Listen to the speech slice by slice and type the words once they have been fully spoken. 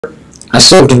I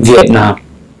served in Vietnam.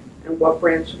 And what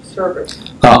branch of service?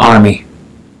 Army.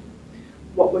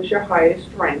 What was your highest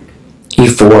rank?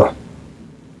 E4.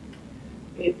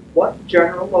 In what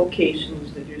general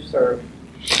locations did you serve?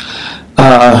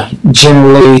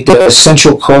 Generally the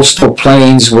Central Coastal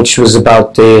Plains, which was right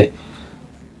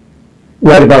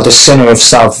about the center of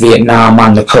South Vietnam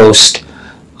on the coast.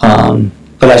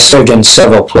 But I served in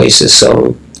several places,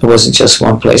 so it wasn't just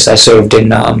one place. I served in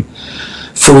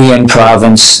Phu Yen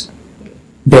Province,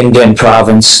 Binh Dinh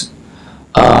Province,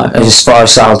 as far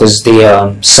south as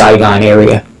the Saigon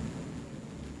area.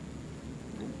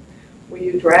 Were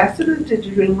you drafted or did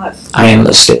you enlist? I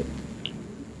enlisted.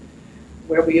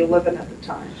 Where were you living at the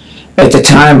time? At the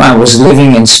time, I was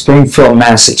living in Springfield,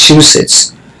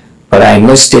 Massachusetts, but I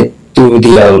enlisted through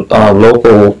the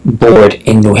local board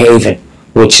in New Haven,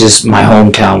 which is my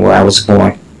hometown where I was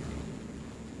born.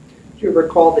 Do you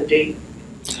recall the date?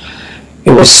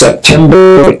 It was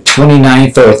September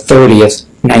 29th or 30th,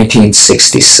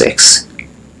 1966.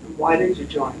 And why did you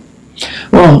join?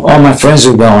 Well, all my friends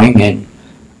were going, and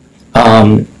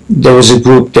there was a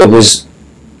group that was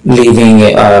leaving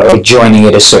or joining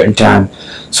at a certain time,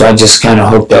 so I just kind of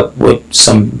hooked up with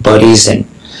some buddies, and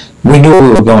we knew we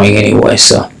were going anyway,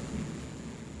 so.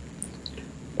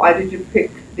 Why did you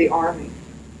pick the Army?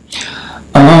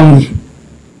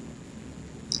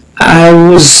 I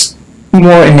was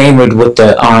more enamored with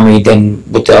the Army than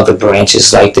with the other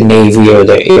branches, like the Navy or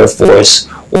the Air Force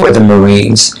or the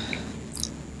Marines.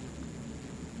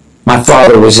 My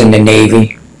father was in the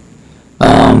Navy.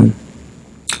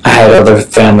 I had other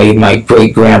family, my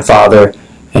great-grandfather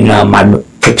and my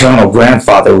paternal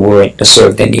grandfather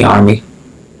served in the Army.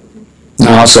 And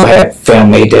I also had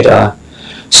family that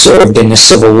served in the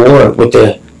Civil War with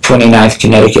the 29th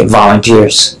Connecticut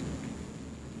Volunteers.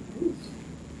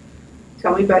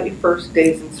 Tell me about your first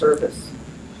days in service.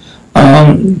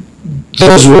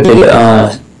 Those were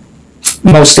the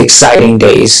most exciting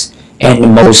days and the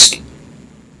most,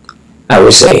 I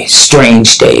would say,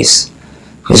 strange days,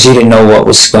 because you didn't know what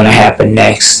was going to happen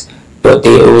next. But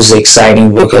it was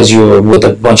exciting because you were with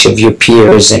a bunch of your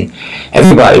peers and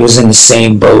everybody was in the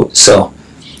same boat, so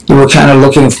you were kind of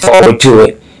looking forward to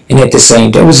it, and at the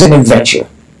same time, it was an adventure.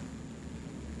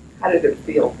 How did it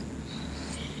feel?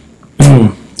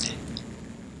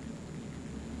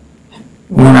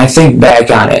 When I think back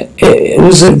on it, it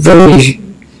was a very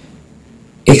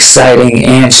exciting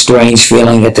and strange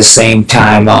feeling at the same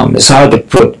time. It's hard to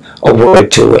put a word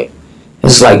to it.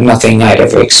 It's like nothing I'd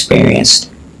ever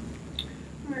experienced.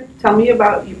 All right. Tell me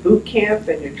about your boot camp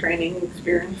and your training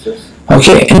experiences.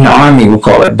 Okay, in the Army we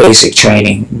call it basic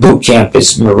training. Boot camp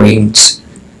is Marine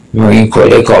Corps,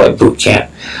 they call it boot camp.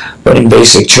 But in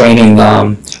basic training,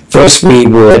 first we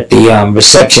were at the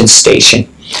reception station.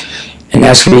 And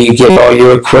that's where you get all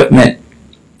your equipment,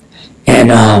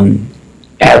 and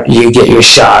you get your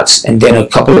shots, and then a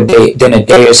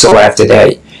day or so after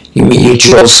that, you meet your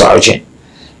drill sergeant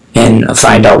and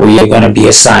find out where you're going to be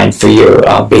assigned for your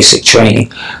basic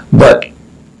training. But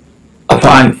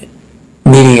upon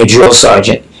meeting your drill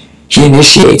sergeant, he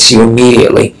initiates you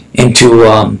immediately into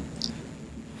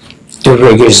the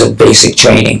rigors of basic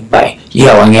training by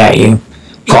yelling at you,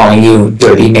 calling you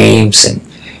dirty names, and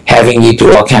having you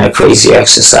do all kind of crazy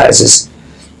exercises.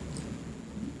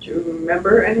 Do you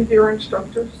remember any of your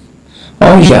instructors?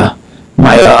 Oh yeah,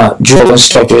 my drill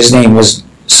instructor, his name was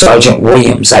Sergeant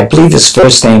Williams. I believe his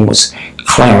first name was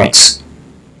Clarence.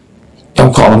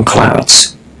 Don't call him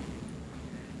Clarence.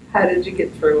 How did you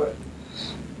get through it?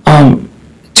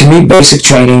 To me, basic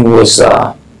training was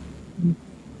the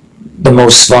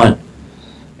most fun.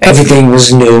 Everything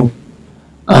was new.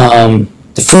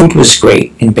 The food was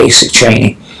great in basic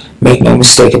training. Make no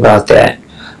mistake about that.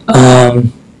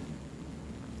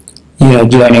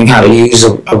 Learning how to use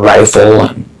a rifle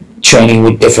and training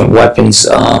with different weapons.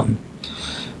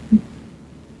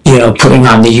 Putting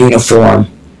on the uniform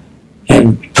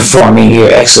and performing your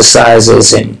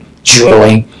exercises and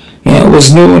drilling. It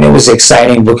was new and it was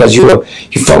exciting because you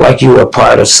felt like you were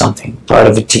part of something, part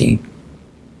of a team.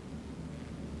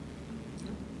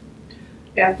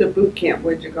 After boot camp,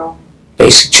 where'd you go?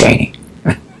 Basic training.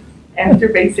 After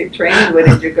basic training, where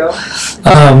did you go?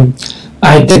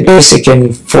 I did basic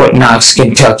in Fort Knox,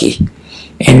 Kentucky,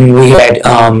 and we had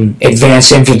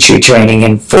advanced infantry training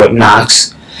in Fort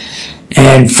Knox,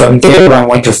 and from there I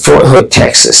went to Fort Hood,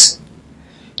 Texas.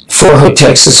 Fort Hood,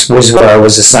 Texas was where I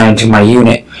was assigned to my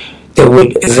unit that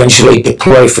would eventually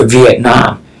deploy for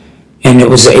Vietnam, and it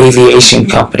was an aviation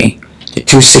company, the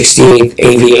 268th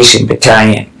Aviation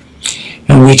Battalion,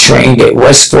 and we trained at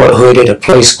West Fort Hood at a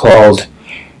place called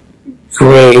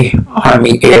Gray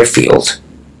Army Airfield.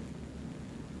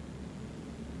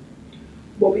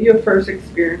 What were your first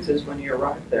experiences when you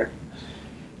arrived there?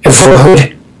 At Fort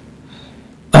Hood,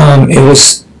 it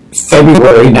was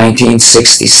February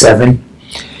 1967,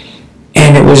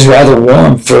 and it was rather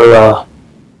warm for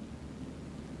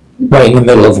right in the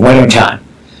middle of winter time.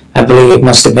 I believe it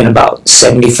must have been about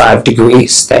 75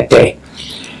 degrees that day.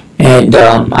 And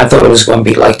I thought it was going to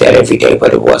be like that every day,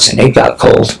 but it wasn't. It got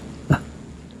cold.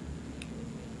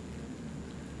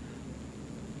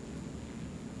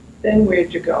 Then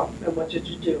where'd you go and what did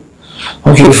you do?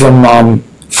 Okay, from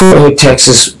Fort Hood,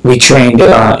 Texas, we trained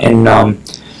in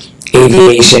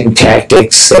aviation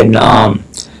tactics and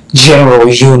general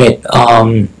unit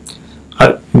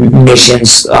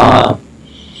missions,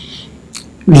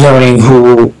 learning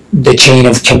who the chain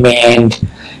of command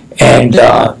and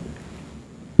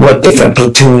what different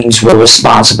platoons were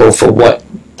responsible for what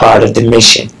part of the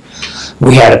mission.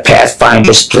 We had a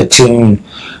Pathfinders platoon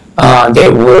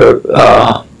that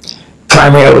were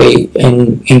primarily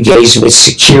engaged with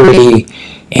security,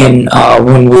 and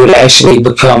when we would actually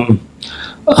become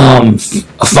a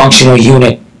functional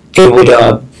unit, they would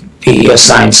be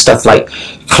assigned stuff like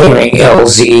clearing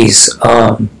LZs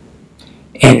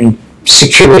and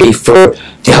security for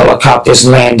the helicopters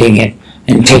landing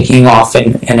and taking off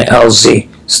in an LZ,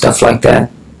 stuff like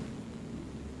that.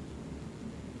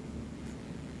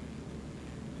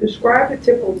 Describe a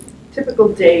typical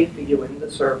day for you in the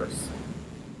service.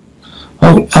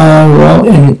 Oh, well,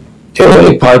 in the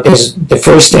early part, the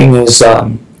first thing is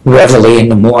reveille in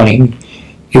the morning.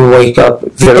 You wake up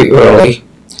very early.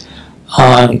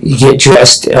 You get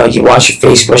dressed, you wash your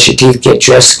face, brush your teeth, get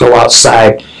dressed, go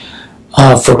outside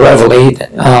for reveille.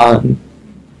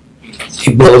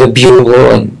 You blow the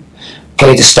bugle and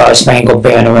play the Star Spangled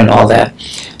Banner and all that.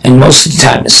 And most of the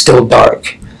time it's still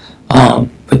dark.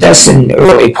 But that's in the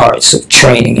early parts of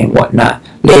training and whatnot.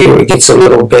 Later it gets a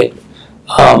little bit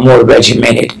more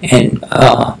regimented and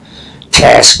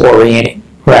task-oriented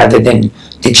rather than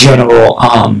the general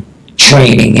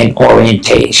training and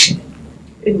orientation.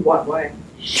 In what way?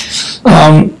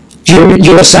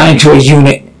 You're assigned to a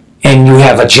unit and you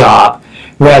have a job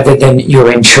rather than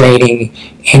you're in training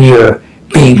and you're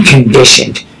being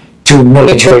conditioned to a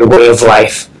military way of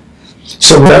life.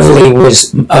 So reveille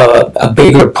was a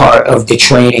bigger part of the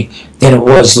training than it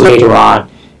was later on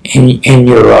in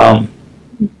your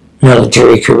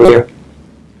military career.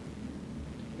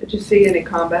 Did you see any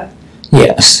combat?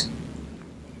 Yes.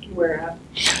 Where at?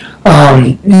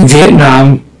 In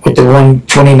Vietnam with the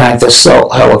 129th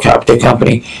Assault Helicopter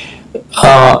Company.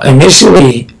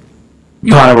 Initially,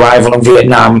 upon arrival in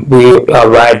Vietnam, we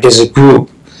arrived as a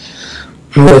group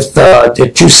with the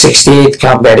 268th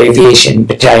Combat Aviation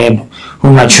Battalion,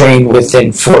 whom I trained with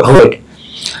in Fort Hood.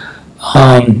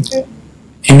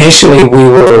 Initially, we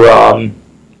were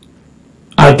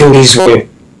our duties were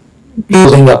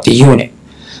building up the unit.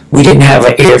 We didn't have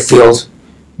an airfield.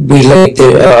 We laid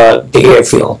the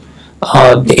airfield.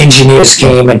 The engineers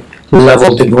came and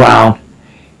leveled the ground.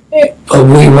 But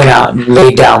we went out and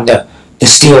laid down the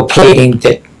steel plating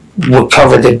that would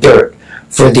cover the dirt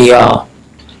for the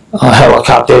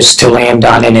helicopters to land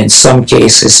on. And in some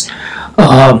cases,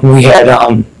 we had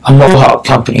a Mohawk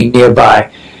company nearby,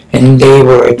 and they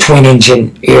were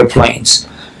twin-engine airplanes.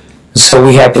 So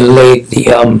we had to lay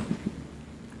the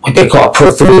what they call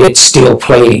perforated steel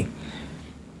plating.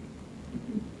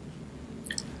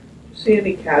 Did you see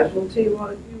any casualty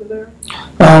while you were there?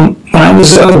 When I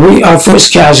was, our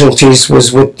first casualties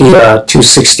was with the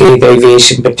 268th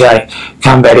Aviation Battalion,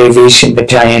 Combat Aviation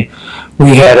Battalion.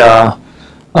 We had a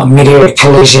mid-air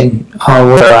collision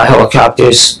with our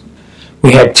helicopters.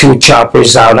 We had two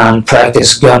choppers out on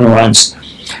practice gun runs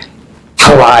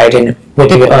collide and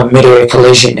with a mid-air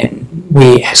collision, and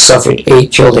we suffered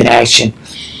 8 killed in action.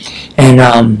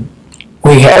 And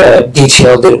we had a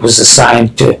detail that was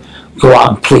assigned to go out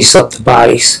and police up the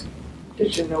bodies.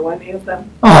 Did you know any of them?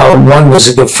 One was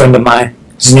a good friend of mine.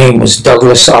 His name was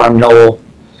Douglas R. Knoll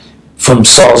from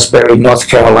Salisbury, North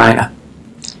Carolina.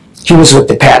 He was with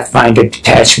the Pathfinder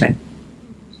Detachment.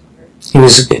 He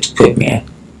was a good man.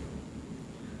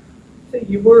 So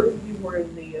you were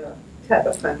in the Tet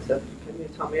Offensive. Can you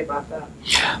tell me about that?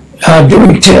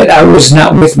 During Tet, I was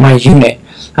not with my unit.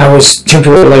 I was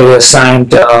temporarily assigned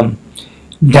down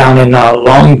in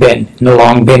Long Binh, in the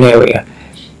Long Binh area.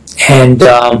 And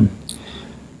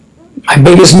my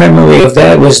biggest memory of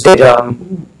that was that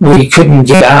we couldn't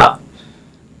get out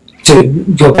to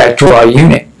go back to our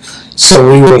unit.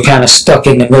 So we were kind of stuck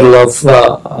in the middle of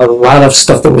a lot of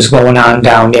stuff that was going on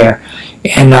down there.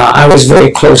 And I was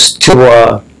very close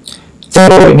to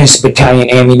 3rd Ordnance Battalion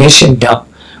ammunition dump,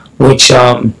 which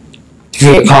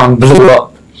Viet Cong blew up.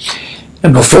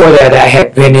 And before that, I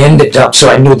had been in the dump, so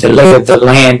I knew the lay of the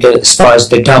land as far as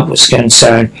the dump was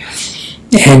concerned.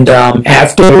 And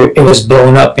after it was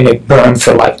blown up and it burned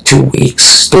for like 2 weeks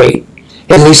straight,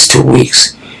 at least 2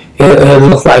 weeks, it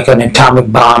looked like an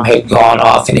atomic bomb had gone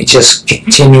off, and it just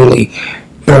continually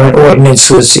burned. Ordnance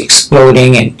was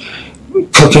exploding and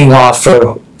cooking off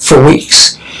for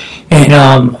weeks. And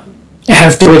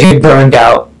after it had burned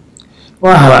out, we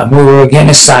were again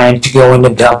assigned to go in the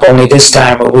dump. Only this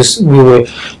time we were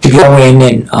to go in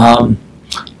and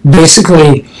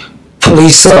basically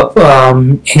police up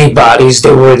any bodies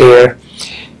that were there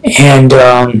and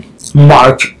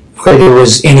mark where there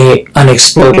was any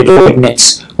unexploded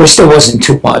ordnance, which there wasn't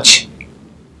too much.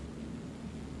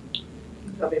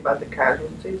 Tell me about the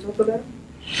casualties over there.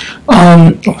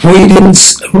 We didn't,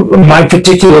 my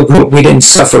particular group, we didn't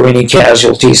suffer any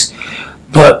casualties,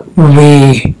 but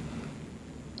we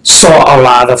saw a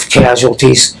lot of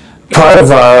casualties. Part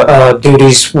of our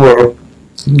duties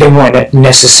they weren't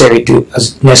necessarily duties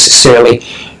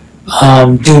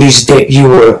that you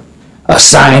were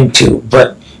assigned to,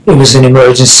 but it was an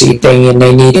emergency thing and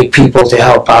they needed people to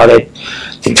help out at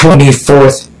the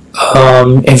 24th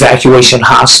Evacuation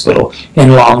Hospital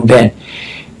in Long Bend.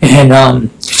 And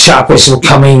choppers were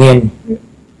coming in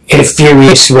at a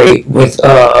furious rate with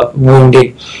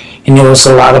wounded, and there was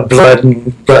a lot of blood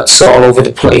and guts all over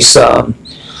the place.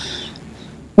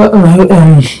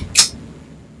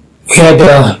 We had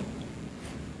to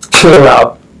clear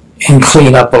out and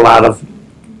clean up a lot of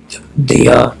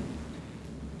the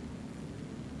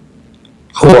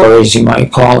horrors, you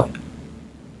might call it.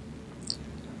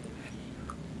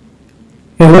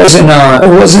 It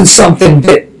wasn't something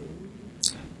that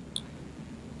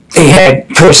they had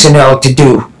personnel to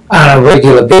do on a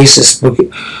regular basis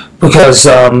because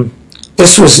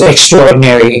this was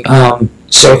extraordinary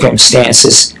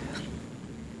circumstances.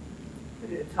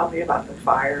 Tell me about the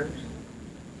fires.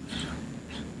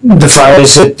 The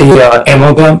fires at the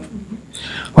ammo dump?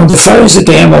 Well, the fires at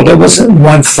the ammo, there wasn't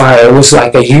one fire. It was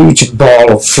like a huge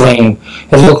ball of flame.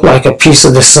 It looked like a piece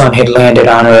of the sun had landed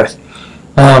on Earth.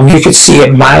 You could see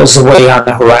it miles away on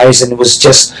the horizon. It was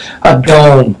just a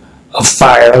dome of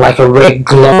fire, like a red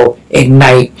glow at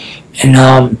night. And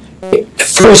the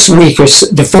first week,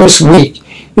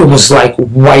 it was like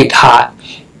white hot.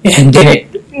 And then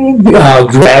it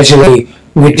gradually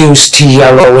reduced to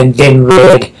yellow and then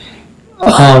red.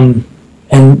 And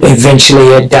eventually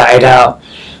it died out.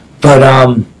 But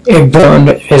it burned,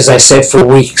 as I said, for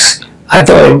weeks. I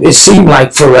thought it seemed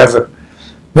like forever.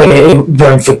 But it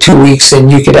burned for 2 weeks, and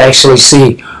you could actually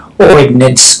see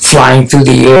ordnance flying through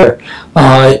the air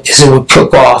as it would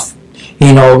cook off.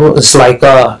 You know, it's like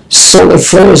solar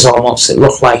flares almost, it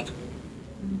looked like.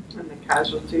 And the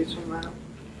casualties from that?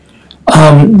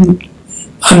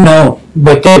 No,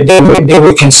 but they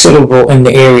were considerable in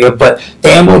the area. But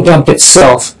the ammo dump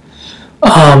itself,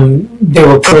 there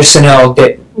were personnel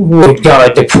that would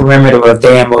guard the perimeter of the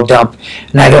ammo dump.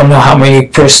 And I don't know how many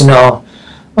personnel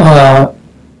that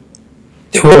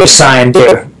were assigned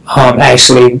there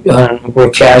actually were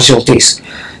casualties.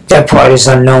 That part is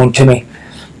unknown to me.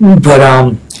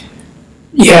 But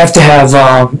you have to have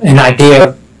an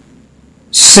idea,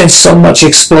 since so much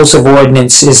explosive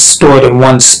ordnance is stored in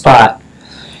one spot,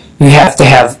 you have to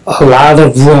have a lot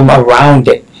of room around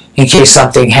it in case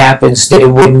something happens that it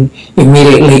wouldn't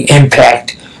immediately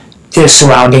impact the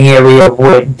surrounding area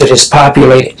that is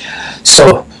populated.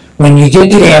 So when you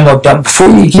get to the ammo dump, before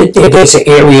you get there, there's an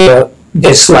area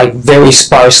that's like very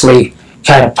sparsely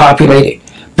kind of populated,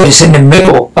 but it's in the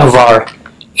middle of our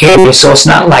area, so it's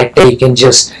not like they can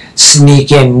just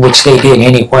sneak in, which they did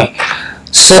anyway.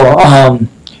 So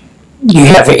you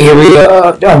have an area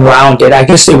around it. I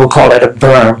guess they would call it a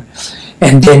berm.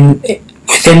 And then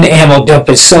within the ammo dump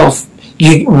itself,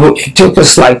 it took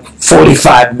us like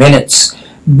 45 minutes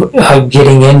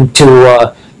getting into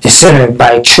the center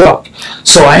by truck.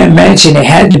 So I imagine it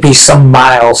had to be some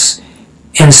miles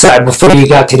inside before you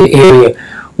got to the area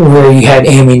where you had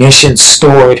ammunition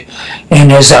stored.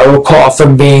 And as I recall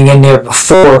from being in there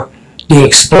before the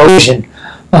explosion,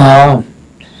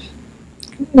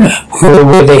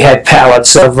 where they had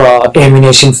pallets of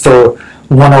ammunition for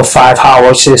 105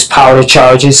 howitzers, powder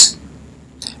charges,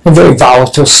 and very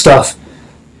volatile stuff.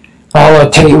 All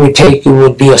it would take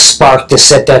would be a spark to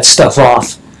set that stuff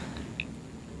off.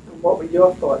 And what were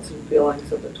your thoughts and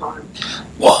feelings at the time?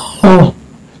 Well,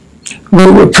 we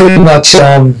were pretty much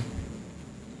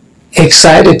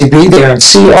excited to be there and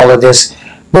see all of this,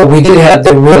 but we did have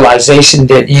the realization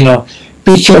that,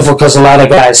 be careful, because a lot of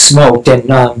guys smoked, and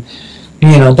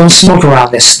don't smoke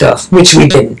around this stuff, which we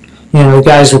didn't. The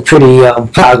guys were pretty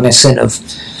cognizant of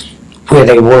where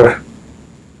they were.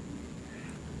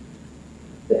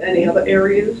 Any other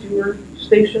areas you were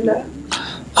stationed at?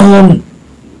 Um,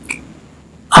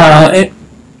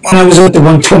 when I was with the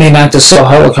 129th Assault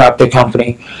Helicopter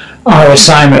Company, our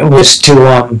assignment was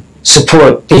to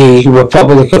support the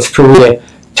Republic of Korea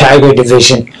Tiger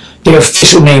Division. Their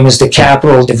official name is the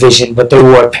Capital Division, but they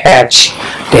wore a patch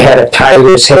that had a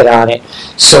tiger's head on it.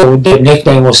 So their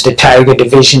nickname was the Tiger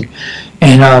Division.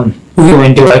 And we were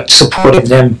in direct support of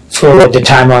them for the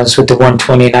time I was with the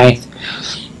 129th.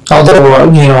 Although,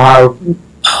 our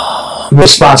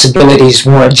responsibilities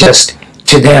weren't just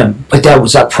to them, but that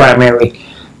was our primary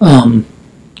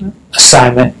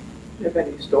assignment. Do you have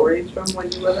any stories from when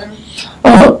you were there?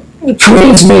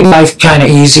 Koreans made life kind of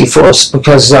easy for us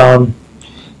because they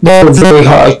were very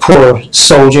hardcore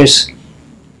soldiers.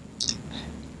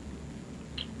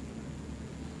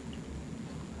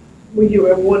 Were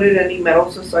you awarded any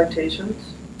medals or citations?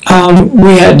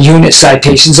 We had unit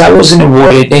citations. I wasn't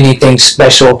awarded anything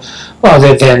special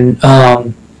other than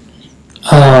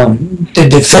the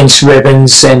defense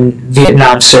ribbons and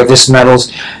Vietnam service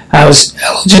medals. I was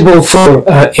eligible for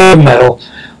air medal,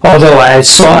 although I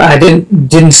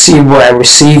didn't see where I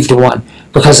received one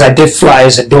because I did fly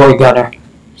as a door gunner.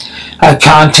 I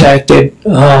contacted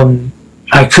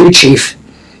my crew chief.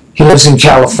 He lives in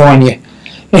California,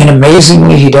 and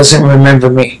amazingly, he doesn't remember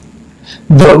me.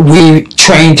 But we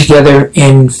trained together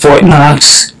in Fort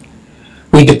Knox.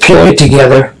 We deployed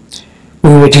together.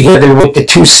 We were together with the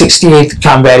 268th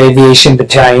Combat Aviation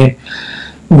Battalion.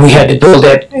 We had to build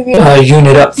that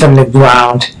unit up from the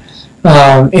ground,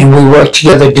 and we worked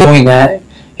together doing that.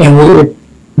 And we were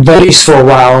buddies for a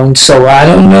while, and so I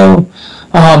don't know.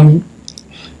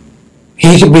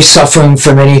 He could be suffering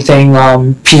from anything,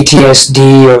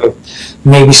 PTSD or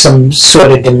maybe some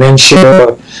sort of dementia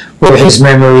or where his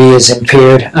memory is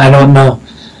impaired. I don't know.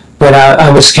 But I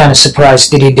was kind of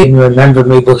surprised that he didn't remember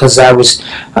me because I was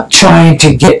trying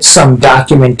to get some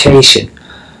documentation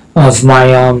of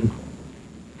my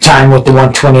time with the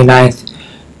 129th,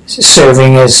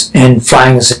 serving as and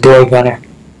flying as a door gunner.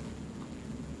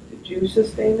 Did you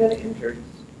sustain any injuries?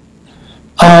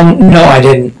 No, I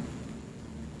didn't.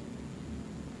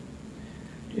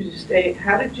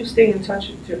 How did you stay in touch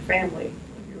with your family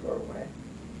when you were away?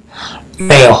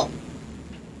 Mail.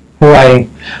 Right.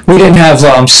 We didn't have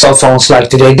cell phones like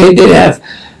today. They did have,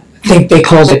 I think they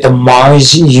called it the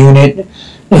Mars unit. It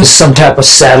was some type of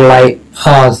satellite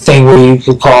thing where you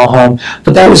could call home.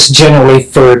 But that was generally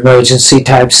for emergency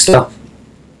type stuff.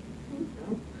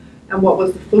 And what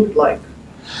was the food like?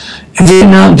 In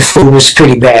Vietnam, the food was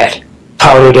pretty bad.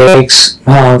 Powdered eggs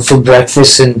for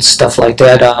breakfast and stuff like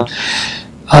that.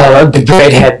 The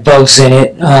bread had bugs in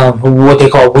it, what they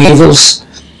call weevils.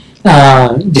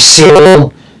 The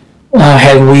cereal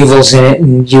had weevils in it,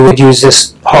 and you would use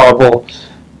this horrible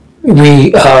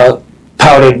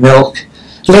powdered milk.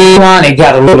 Later on, it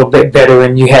got a little bit better,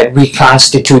 and you had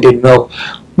reconstituted milk,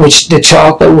 which the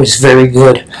chocolate was very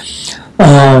good.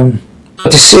 But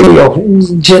the cereal,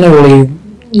 generally,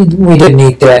 we didn't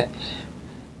eat that.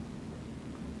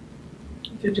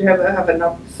 Did you have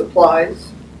enough supplies?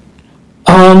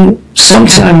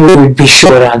 Sometimes we would be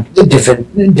short on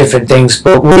different things,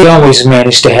 but we always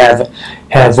managed to have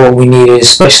what we needed,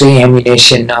 especially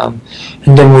ammunition. And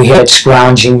then we had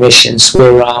scrounging missions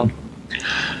where,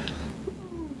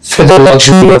 for the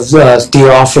luxury of the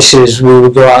officers, we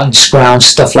would go out and scrounge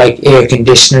stuff like air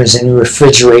conditioners and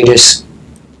refrigerators.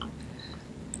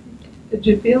 Did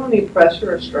you feel any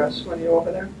pressure or stress when you were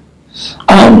over there?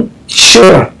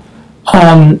 Sure.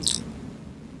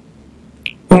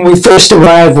 When we first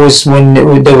arrived was when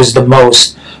there was the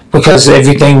most, because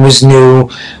everything was new,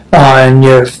 and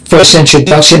your first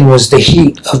introduction was the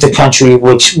heat of the country,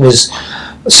 which was,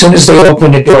 as soon as they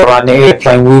opened the door on the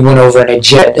airplane, we went over in a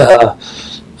jet, Air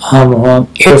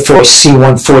Force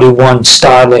C-141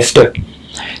 Starlifter,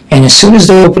 and as soon as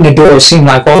they opened the door, it seemed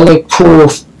like all the cool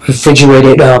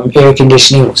refrigerated air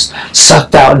conditioning was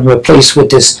sucked out and replaced with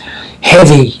this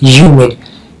heavy, humid,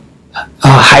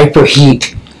 hyper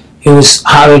heat. It was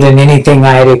hotter than anything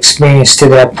I had experienced to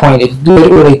that point. It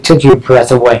literally took your breath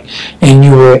away, and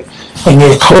your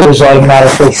clothes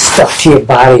automatically stuck to your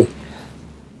body.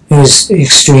 It was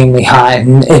extremely hot,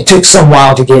 and it took some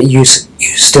while to get used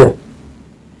to.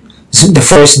 The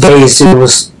first days, it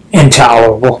was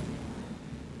intolerable.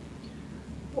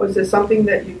 Was there something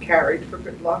that you carried for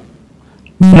good luck?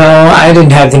 No, I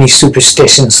didn't have any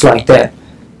superstitions like that.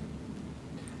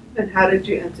 And how did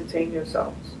you entertain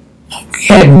yourselves? We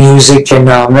had music, and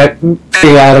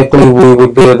periodically we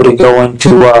would be able to go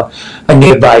into a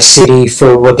nearby city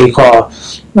for what they call,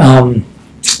 not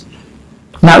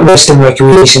rest and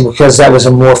recreation, because that was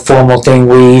a more formal thing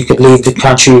where you could leave the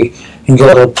country and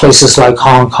go to places like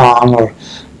Hong Kong, or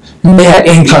they had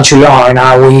in-country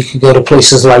R&R where you could go to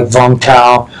places like Vung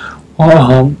Tau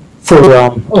for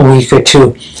a week or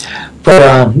two.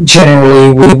 But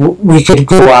generally, we could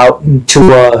go out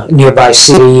to a nearby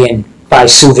city and buy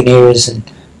souvenirs and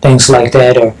things like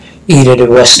that, or eat at a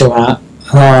restaurant.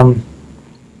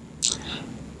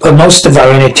 But most of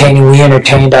our entertaining, we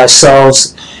entertained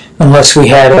ourselves, unless we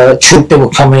had a troupe that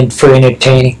would come in for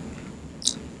entertaining.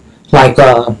 Like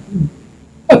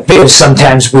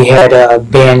sometimes we had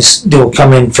bands that would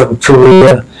come in from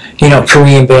Korea,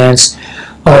 Korean bands,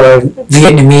 or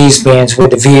Vietnamese bands where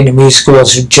the Vietnamese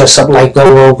girls would dress up like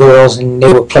go-go girls and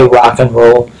they would play rock and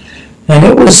roll, and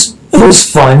it was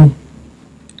fun.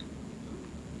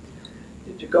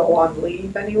 Did you go on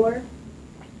leave anywhere?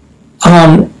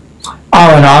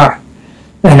 R&R,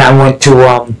 and I went to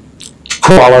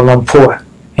Kuala Lumpur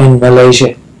in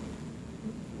Malaysia.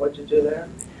 What'd you do there?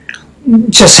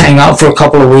 Just hang out for a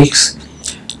couple of weeks.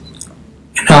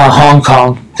 In Hong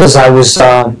Kong, because I was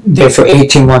there for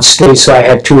 18 months straight, so I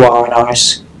had 2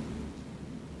 R&Rs.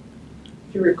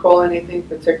 Do you recall anything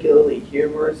particularly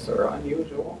humorous or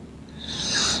unusual?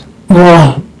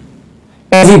 Well,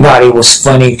 everybody was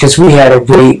funny because we had a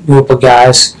great group of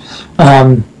guys.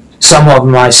 Some of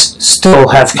them I still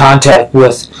have contact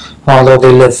with, although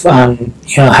they live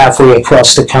halfway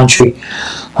across the country.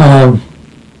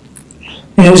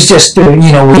 It was just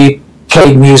we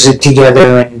played music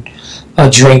together and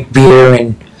drank beer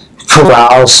and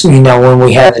carouse, when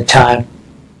we had the time.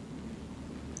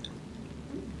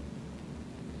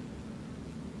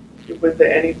 Were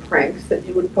there any pranks that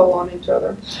you would pull on each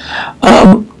other?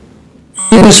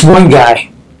 There was one guy.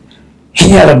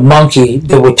 He had a monkey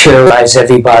that would terrorize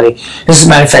everybody. As a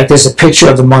matter of fact, there's a picture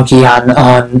of the monkey on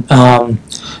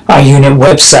our unit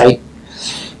website.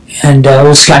 And it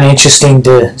was kind of interesting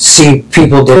to see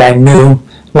people that I knew,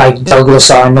 like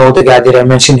Douglas Arnold, the guy that I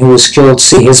mentioned who was killed,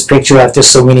 see his picture after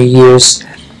so many years.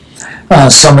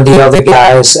 Some of the other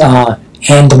guys,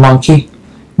 and the monkey,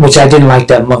 which I didn't like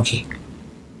that monkey.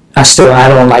 I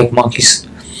don't like monkeys.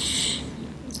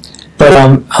 But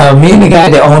me and the guy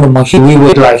that owned the monkey, we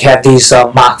would have these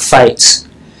mock fights.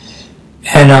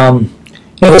 And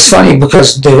it was funny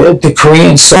because the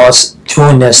Koreans saw us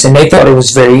doing this and they thought it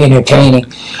was very entertaining.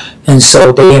 And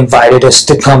so they invited us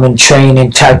to come and train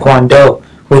in Taekwondo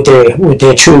with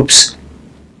their troops.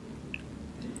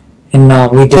 And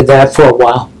we did that for a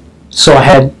while. So I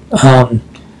had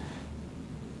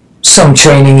some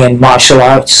training in martial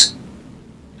arts.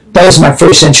 That was my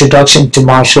first introduction to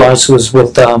martial arts, was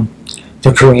with the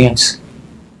Koreans.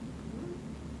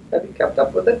 Have you kept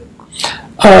up with it?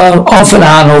 Off and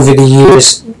on over the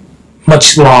years,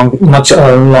 much in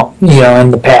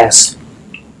the past.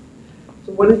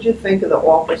 So what did you think of the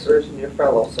officers and your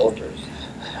fellow soldiers?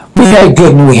 We had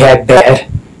good and we had bad.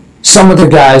 Some of the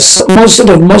guys, most of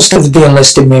the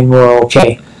enlisted men were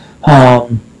okay,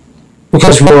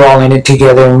 because we were all in it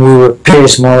together and we were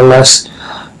peers more or less.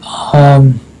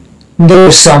 There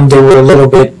were some that were a little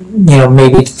bit,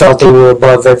 maybe felt they were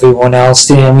above everyone else.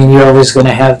 You're always going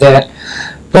to have that.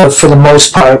 But for the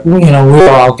most part, we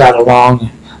all got along.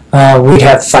 We'd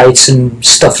have fights and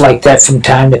stuff like that from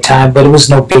time to time, but it was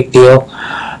no big deal.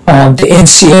 The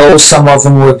NCOs, some of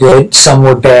them were good, some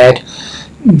were bad.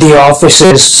 The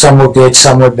officers, some were good,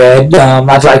 some were bad.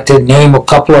 I'd like to name a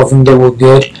couple of them that were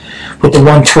good. With the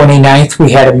 129th,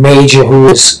 we had a major who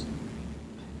was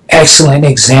excellent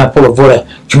example of what a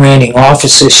commanding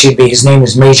officer should be. His name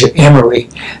was Major Emery.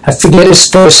 I forget his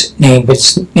first name, but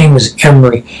his name was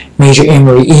Emery. Major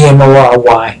Emery,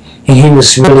 E-M-O-R-Y. And he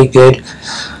was really good.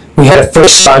 We had a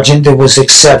first sergeant that was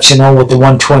exceptional with the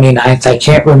 129th. I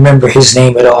can't remember his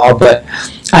name at all, but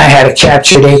I had a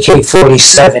captured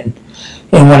AK-47.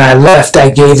 And when I left, I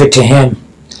gave it to him.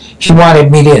 He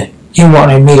wanted me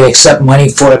to accept money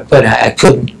for it, but I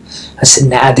couldn't. I said,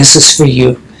 nah, this is for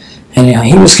you. And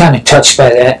he was kind of touched by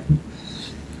that.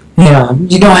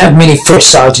 You don't have many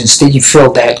first sergeants that you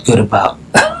feel that good about.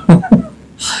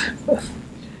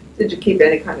 Did you keep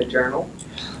any kind of journal?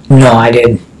 No, I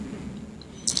didn't.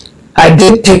 I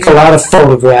did take a lot of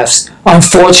photographs.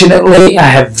 Unfortunately, I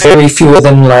have very few of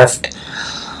them left.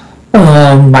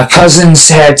 My cousins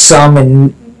had some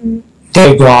and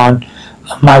they're gone.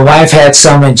 My wife had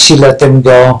some and she let them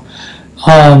go.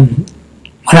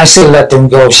 When I say let them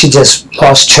go, she just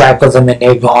lost track of them and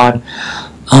they're gone.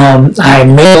 I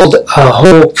mailed a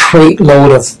whole crate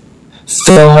load of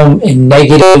film and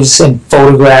negatives and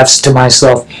photographs to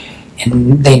myself,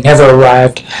 and they never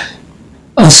arrived.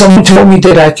 Someone told me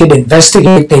that I could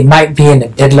investigate. They might be in the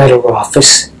dead letter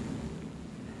office.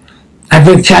 I've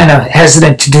been kind of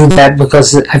hesitant to do that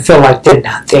because I feel like they're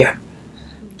not there.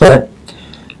 But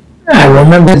I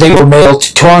remember they were mailed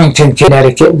to Torrington,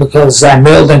 Connecticut, because I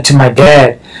mailed them to my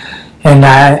dad, and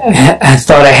I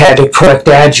thought I had the correct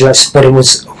address, but it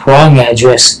was the wrong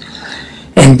address.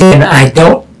 And then I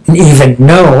don't even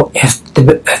know if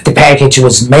the package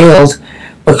was mailed,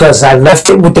 because I left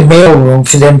it with the mail room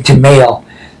for them to mail.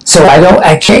 So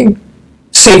I can't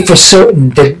say for certain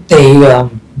that they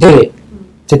did it,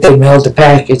 that they mailed the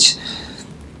package.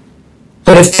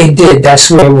 But if they did,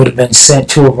 that's where it would have been sent,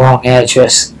 to a wrong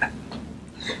address.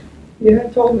 You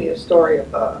had told me a story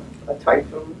of a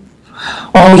typhoon.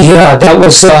 Oh yeah, that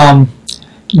was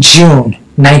June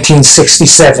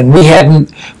 1967.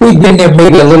 We'd been there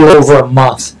maybe a little over a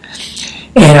month,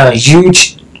 and a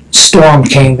huge storm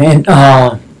came in.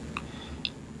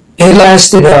 It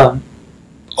lasted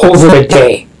over a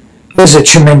day. It was a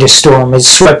tremendous storm. It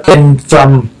swept in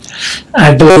from,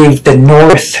 I believe, the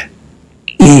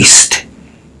northeast,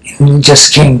 and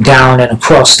just came down and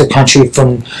across the country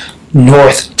from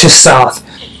north to south,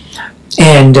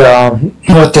 and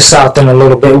north to south and a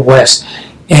little bit west.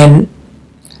 And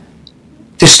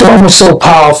the storm was so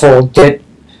powerful that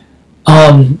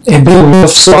it blew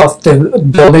roofs off the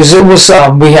buildings. It was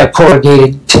we had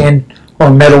corrugated tin or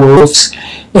metal roofs,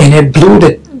 and it blew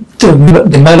the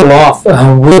metal off.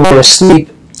 We were asleep,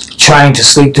 trying to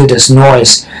sleep through this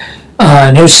noise,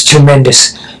 and it was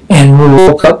tremendous. And we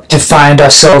woke up to find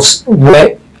ourselves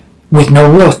wet with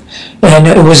no roof. And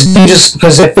it was dangerous,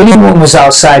 because if anyone was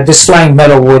outside, this flying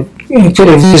metal could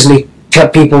have easily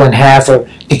cut people in half or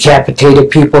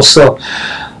decapitated people. So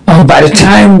by the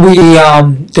time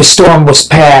the storm was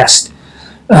past,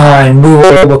 and we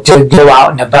were able to go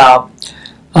out and about,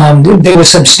 there was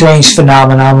some strange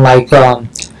phenomenon, like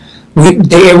the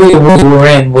area we were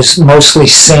in was mostly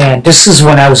sand. This is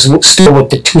when I was still with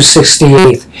the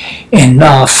 268th in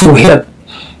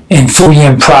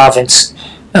Fujian province.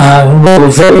 We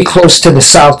were very close to the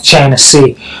South China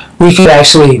Sea. We could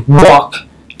actually walk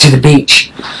to the beach.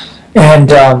 And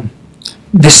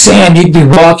the sand, you'd be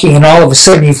walking, and all of a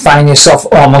sudden you find yourself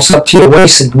almost up to your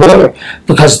waist in water,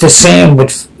 because the sand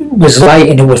was light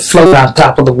and it would float on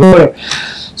top of the water.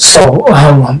 So,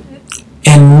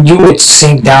 and you would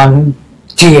sink down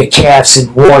to your calves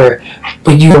in water,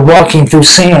 but you were walking through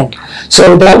sand.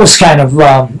 So that was kind of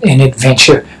an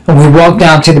adventure. And we walked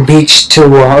down to the beach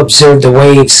to observe the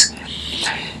waves.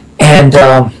 And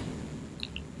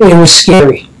it was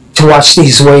scary to watch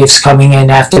these waves coming in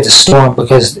after the storm,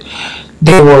 because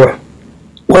they were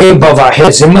way above our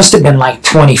heads. They must have been like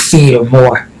 20 feet or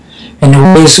more. And the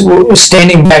waves were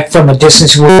standing back from a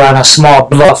distance. We were on a small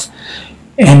bluff,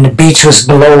 and the beach was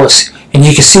below us. And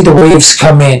you could see the waves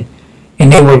come in,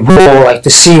 and they would roll, like the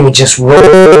sea would just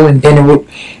roll, and then it would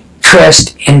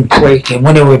crest and break. And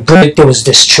when it would break, there was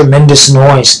this tremendous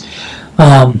noise,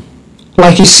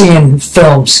 like you see in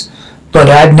films. But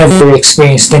I'd never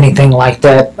experienced anything like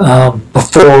that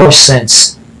before or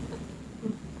since.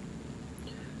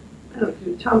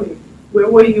 Tell me, where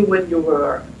were you when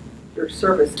your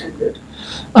service ended?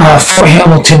 Fort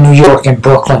Hamilton, New York, and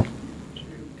Brooklyn.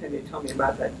 Can you tell me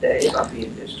about that day, about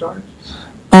being discharged?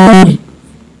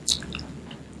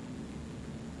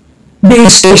 Being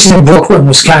stationed in Brooklyn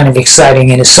was kind of exciting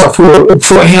in itself.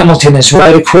 Fort Hamilton is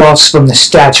right across from the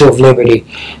Statue of Liberty.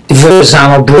 The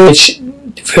Verrazano Bridge,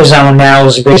 the Verrazano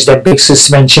Narrows Bridge, that big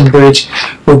suspension bridge,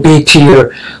 would be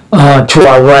to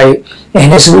our right.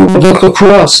 And as we would look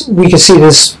across, we could see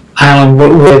this island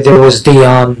where there was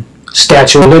the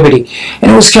Statue of Liberty.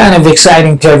 And it was kind of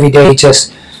exciting to every day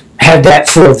just have that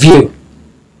for a view.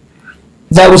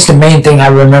 That was the main thing I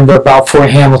remember about Fort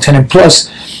Hamilton. And plus,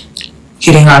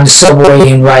 getting on the subway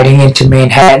and riding into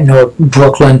Manhattan or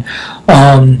Brooklyn.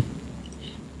 I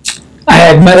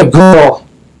had met a girl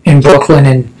in Brooklyn,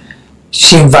 and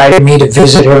she invited me to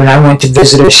visit her, and I went to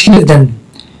visit her. She lived in,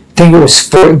 I think it was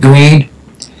Fort Greene.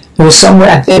 It was somewhere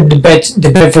at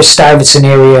the Bedford-Stuyvesant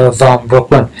area of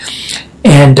Brooklyn.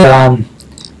 And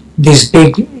these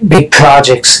big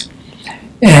projects.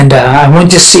 And I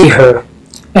went to see her,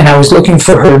 and I was looking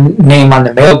for her name on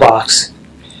the mailbox.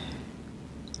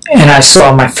 And I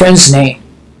saw my friend's name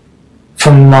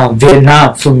from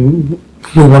Vietnam.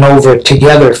 We went over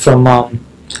together from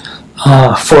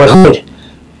Fort Hood.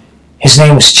 His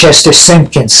name was Chester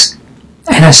Simpkins.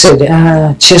 And I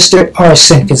said, Chester R.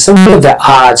 Simpkins, what are the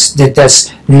odds that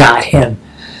that's not him?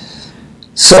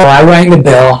 So I rang the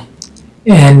bell,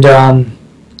 and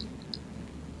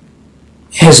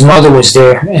his mother was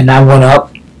there, and I went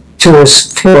up to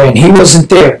his floor, and he wasn't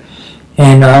there.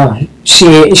 And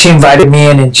she invited me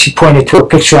in, and she pointed to a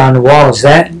picture on the wall. Is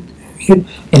that? And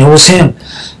it was him.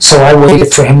 So I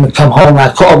waited for him to come home.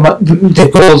 I called the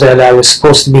girl that I was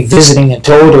supposed to be visiting and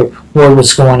told her what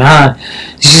was going on.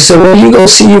 She said, well, you go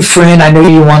see your friend. I know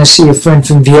you want to see your friend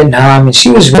from Vietnam. And she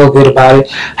was real good about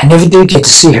it. I never did get to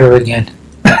see her again.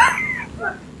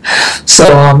 So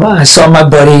I saw my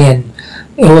buddy, and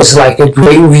it was like a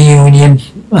great reunion.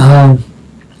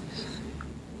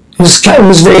 It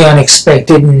was very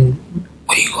unexpected and,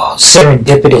 what do you call it,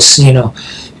 serendipitous,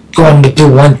 going to do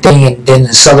one thing and then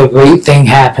this other great thing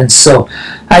happens. So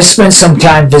I spent some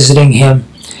time visiting him,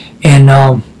 and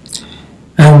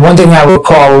one thing I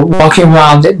recall, walking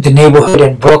around the neighborhood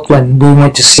in Brooklyn, we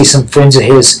went to see some friends of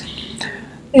his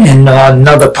in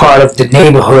another part of the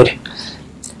neighborhood,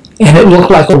 and it looked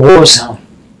like a war zone.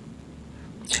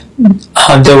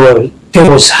 There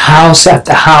was house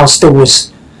after house that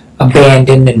was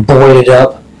abandoned and boarded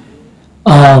up.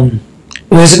 It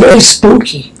was very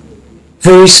spooky,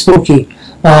 very spooky.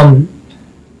 And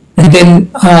then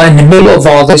in the middle of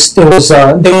all this, they were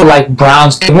like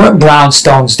they weren't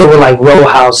brownstones, they were like row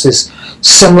houses,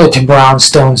 similar to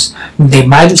brownstones.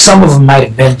 Some of them might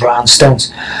have been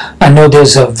brownstones. I know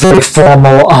there's a very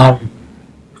formal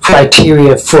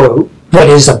criteria for what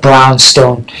is a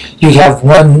brownstone. You have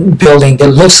one building that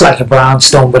looks like a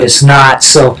brownstone, but it's not.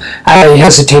 So I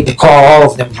hesitate to call all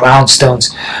of them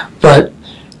brownstones. But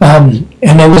and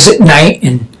it was at night,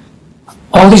 and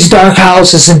all these dark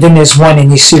houses, and then there's one,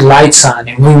 and you see lights on.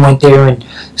 And we went there, and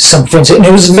some friends, and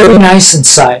it was very nice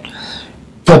inside.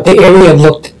 But the area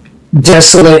looked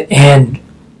desolate, and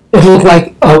it looked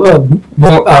like a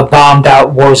bombed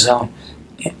out war zone,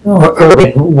 or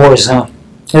urban war zone.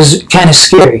 It was kind of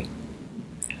scary.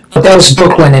 But that was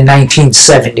Brooklyn in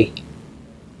 1970.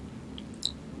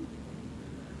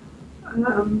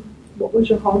 What was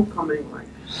your homecoming like?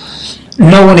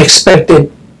 No one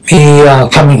expected me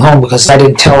coming home because I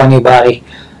didn't tell anybody.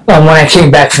 When I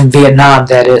came back from Vietnam,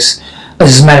 that is.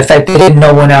 As a matter of fact, they didn't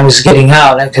know when I was getting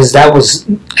out, because I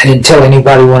didn't tell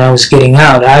anybody when I was getting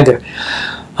out either.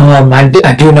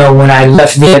 I do know when I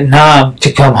left Vietnam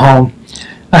to come home,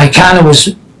 I kind of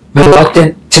was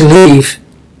reluctant to leave.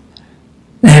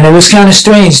 And it was kind of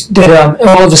strange that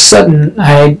all of a sudden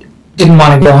I didn't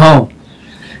want to go home.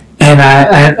 And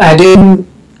I didn't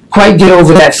quite get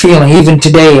over that feeling. Even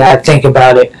today I think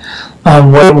about it,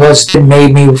 what it was that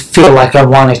made me feel like I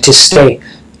wanted to stay,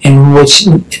 in which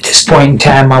at this point in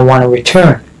time I want to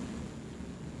return.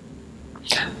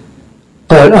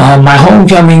 But my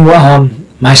homecoming,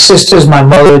 my sisters, my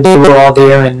mother, they were all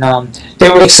there, and they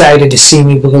were excited to see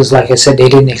me because, like I said, they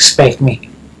didn't expect me.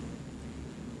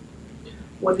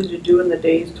 What did you do in the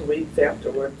days to weeks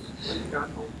afterwards when you got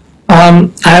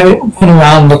home? I went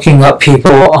around looking up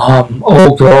people,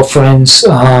 old girlfriends.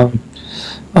 One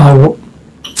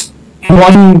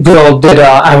girl that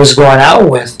I was going out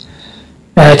with,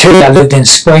 and I told you I lived in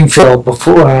Springfield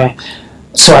before,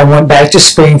 so I went back to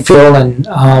Springfield and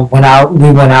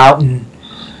we went out, and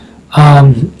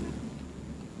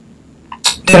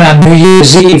then on New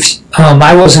Year's Eve,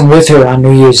 I wasn't with her on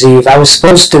New Year's Eve. I was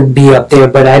supposed to be up there,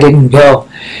 but I didn't go.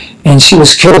 And she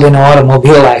was killed in an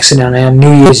automobile accident on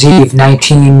New Year's Eve,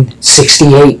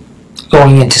 1968,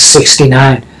 going into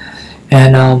 69.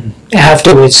 And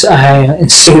afterwards,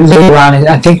 later on,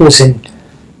 I think it was in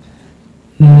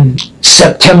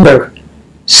September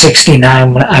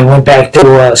 69, when I went back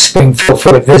to Springfield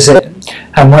for a visit.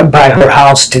 I went by her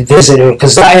house to visit her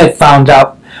because I had found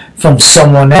out from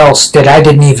someone else that I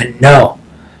didn't even know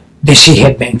that she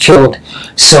had been killed.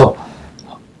 So,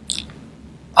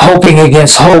 hoping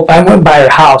against hope, I went by her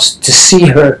house to see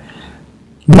her,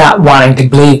 not wanting to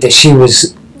believe that she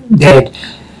was dead.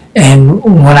 And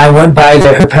when I went by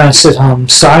there, her parents said,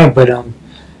 sorry, but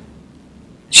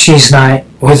she's not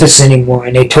with us anymore.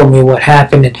 And they told me what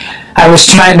happened. And I was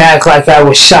trying to act like I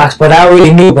was shocked, but I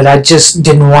already knew, but I just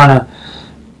didn't want to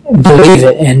believe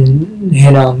it. And,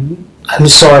 I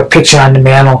saw her picture on the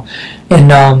mantle.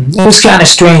 And it was kind of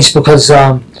strange because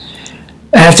after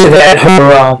that,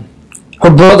 her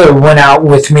brother went out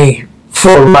with me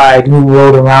for a ride. We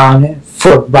rode around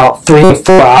for about 3 or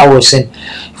 4 hours, and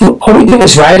all we did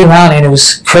was ride around, and it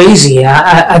was crazy.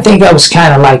 I think I was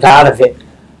kind of like out of it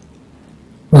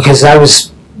because I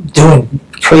was doing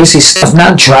crazy stuff,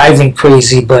 not driving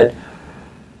crazy, but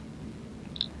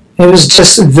it was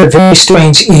just a very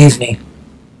strange evening.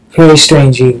 Very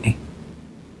strange evening.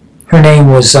 Her name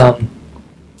was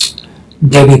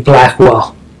Debbie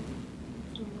Blackwell.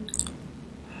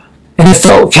 And it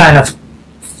felt kind of,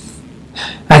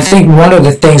 I think one of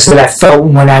the things that I felt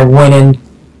when I went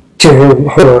into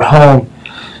her home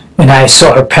and I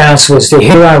saw her parents was that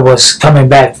here I was coming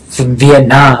back from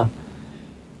Vietnam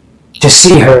to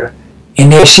see her,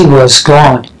 and there she was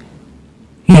gone.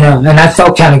 And I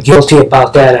felt kind of guilty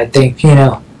about that, I think,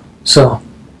 so.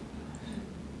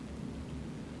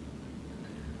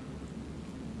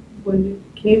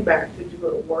 came back, did you go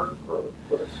to work or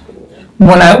go to school?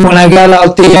 When I got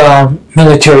out the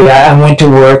military, I went to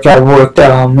work. I worked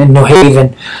in New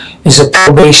Haven as a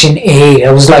probation aide.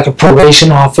 I was like a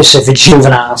probation officer for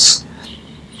juveniles.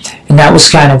 And that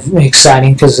was kind of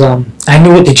exciting because I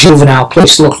knew what the juvenile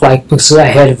place looked like because I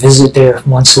had a visit there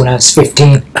once when I was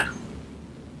 15.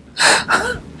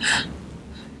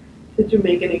 Did you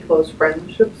make any close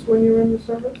friendships when you were in the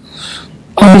service?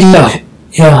 Oh,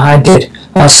 yeah, I did.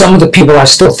 Some of the people I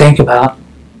still think about.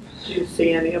 Do you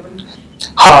see any of them?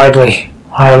 Hardly.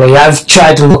 I've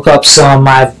tried to look up some.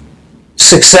 I've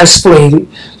successfully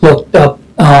looked up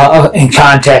and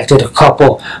contacted a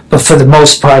couple, but for the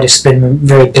most part it's been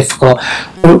very difficult.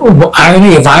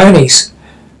 Irony of ironies,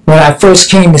 when I first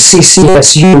came to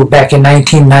CCSU back in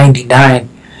 1999,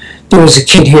 there was a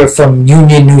kid here from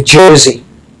Union, New Jersey.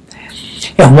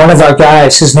 And one of our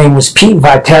guys, his name was Pete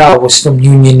Vitale, was from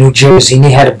Union, New Jersey, and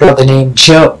he had a brother named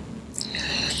Joe.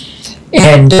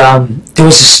 And there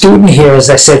was a student here, as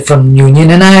I said, from Union,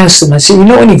 and I asked him, I said, you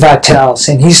know any Vitales?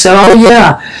 And he said, oh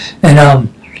yeah. And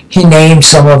he named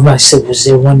some of them. I said, was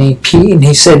there one named Pete? And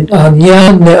he said,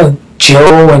 yeah,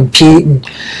 Joe and Pete. And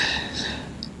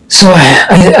so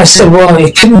I said, well,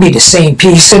 it couldn't be the same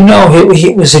Pete. He said, no,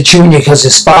 he was a junior because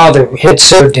his father had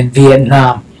served in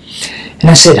Vietnam. And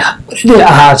I said, what are the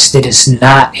odds that it's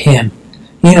not him?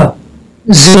 0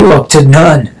 to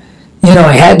none. It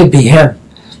had to be him.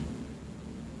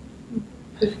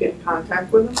 Did you get in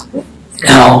contact with him?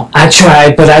 No, I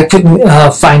tried, but I couldn't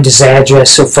find his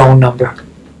address or phone number.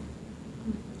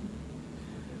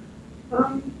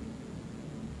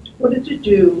 What did you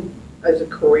do as a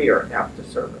career after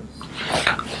service?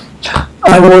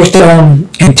 I worked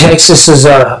in Texas as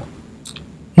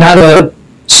not a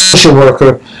social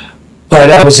worker, but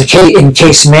I was in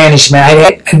case management.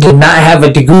 I did not have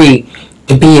a degree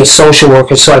to be a social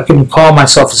worker, so I couldn't call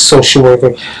myself a social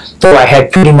worker, though I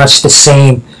had pretty much the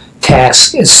same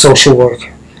task as social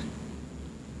worker.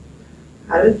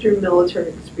 How did your military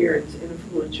experience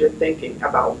influence your thinking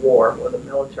about war or the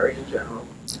military in general?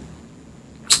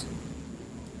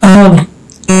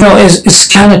 It's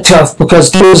kind of tough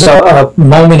because there was a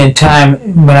moment in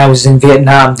time when I was in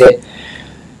Vietnam that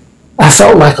I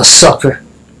felt like a sucker.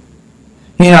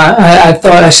 I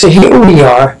thought, I said, here we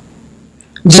are,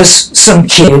 just some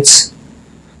kids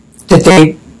that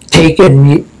they take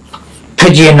and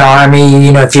put you in the army,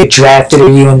 if you're drafted or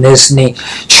you in this, and they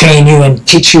train you and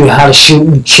teach you how to shoot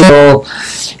and kill,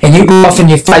 and you go off and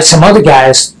you fight some other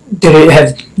guys that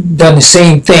have done the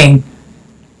same thing,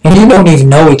 and you don't even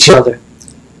know each other.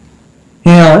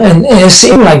 And it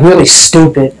seemed like really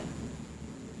stupid.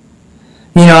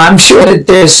 I'm sure that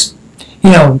there's,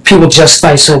 people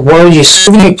justify, so, well, you're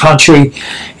serving your country,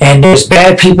 and there's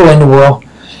bad people in the world,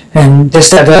 and this,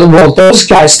 that, other. Well, those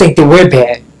guys think that we're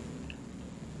bad.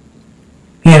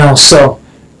 So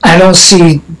I don't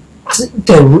see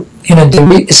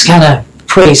it's kind of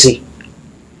crazy.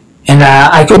 And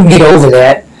I couldn't get over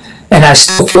that, and I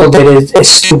still feel that it's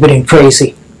stupid and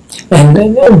crazy. And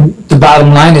the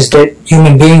bottom line is that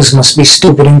human beings must be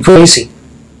stupid and crazy.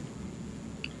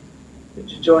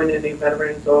 Did you join any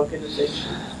veterans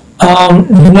organizations?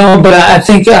 No, but I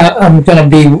think I'm going to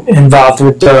be involved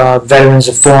with Veterans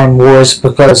of Foreign Wars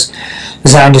because,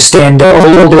 as I understand, the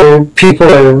older people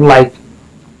are like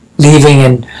leaving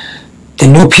and the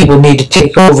new people need to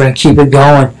take over and keep it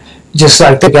going. Just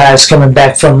like the guys coming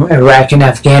back from Iraq and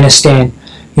Afghanistan,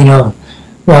 the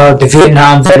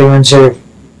Vietnam veterans are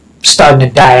starting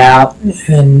to die out,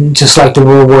 and just like the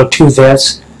World War II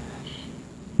vets.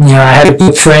 I had a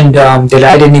good friend that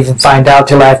I didn't even find out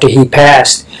till after he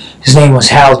passed. His name was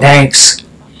Hal Danks,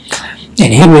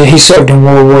 and he served in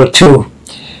World War II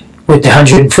with the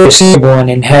 101st Airborne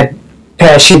and had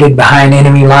parachuted behind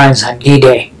enemy lines on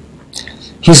D-Day.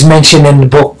 He's mentioned in the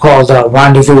book called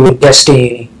Rendezvous with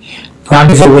Destiny.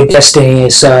 Rendezvous with Destiny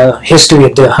is history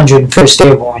of the 101st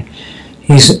Airborne.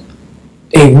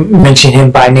 They mention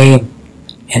him by name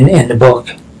in the book.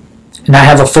 And I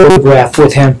have a photograph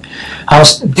with him. How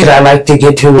did I like to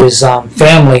get to his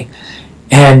family?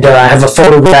 And I have a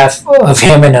photograph of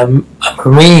him and a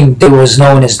Marine that was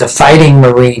known as the Fighting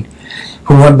Marine,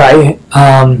 who went by,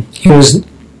 he was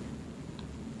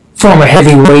former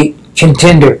heavyweight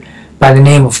contender by the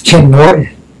name of Ken Norton.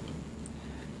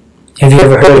 Have you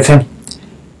ever heard of him?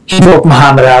 He broke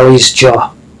Muhammad Ali's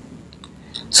jaw.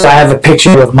 So I have a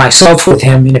picture of myself with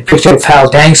him and a picture of Hal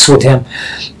Danks with him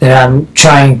that I'm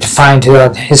trying to find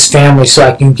his family so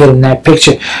I can get him that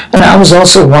picture. And I was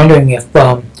also wondering if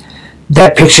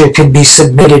that picture could be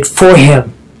submitted for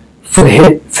him for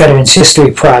the Veterans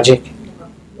History Project.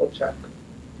 We'll check.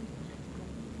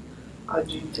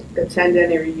 Did you attend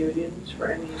any reunions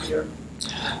for any of your?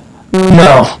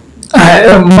 No.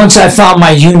 Once I found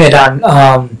my unit on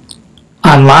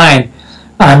online,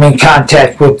 I'm in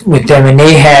contact with them, and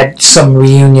they had some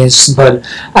reunions, but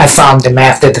I found them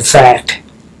after the fact.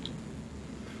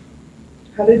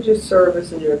 How did your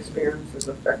service and your experiences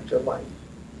affect your life?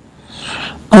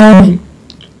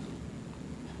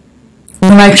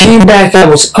 When I came back, I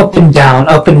was up and down,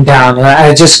 and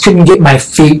I just couldn't get my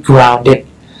feet grounded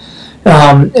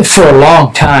for a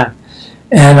long time.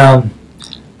 And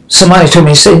somebody told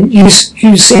me, said, you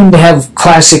seem to have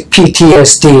classic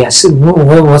PTSD. I said,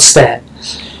 what's that?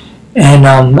 And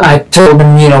I told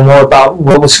them, more about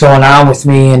what was going on with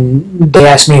me, and they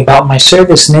asked me about my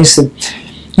service, and they said,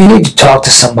 you need to talk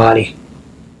to somebody.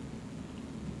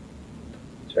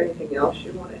 Is there anything else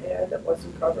you want to add that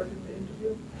wasn't covered in the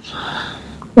interview?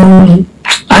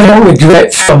 I don't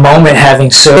regret for a moment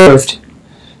having served,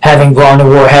 having gone to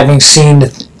war, having seen the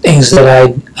things that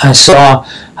I saw.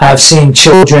 I've seen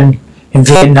children in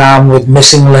Vietnam with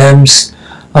missing limbs,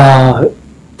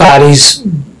 bodies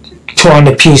torn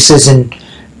to pieces and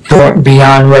burnt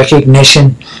beyond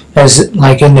recognition. As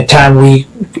like in the time we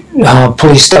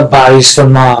policed up bodies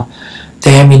from the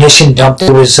ammunition dump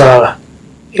that was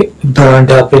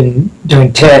burned up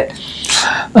during Tet.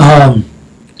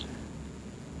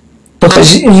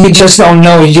 Because you just don't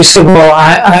know. You just say, well,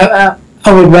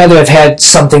 I would rather have had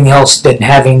something else than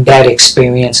having that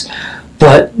experience.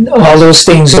 But all those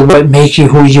things are what make you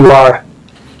who you are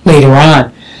later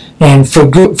on. And for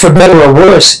better or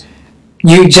worse,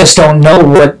 you just don't know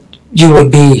what you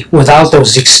would be without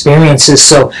those experiences.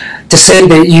 So to say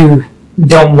that you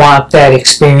don't want that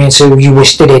experience or you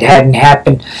wish that it hadn't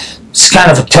happened, it's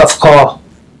kind of a tough call.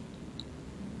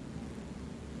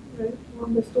 Right. Well,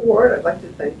 Mr. Ward, I'd like to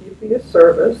thank you for your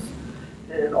service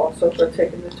and also for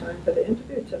taking the time for the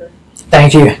interview today.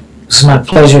 Thank you. It's my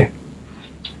pleasure.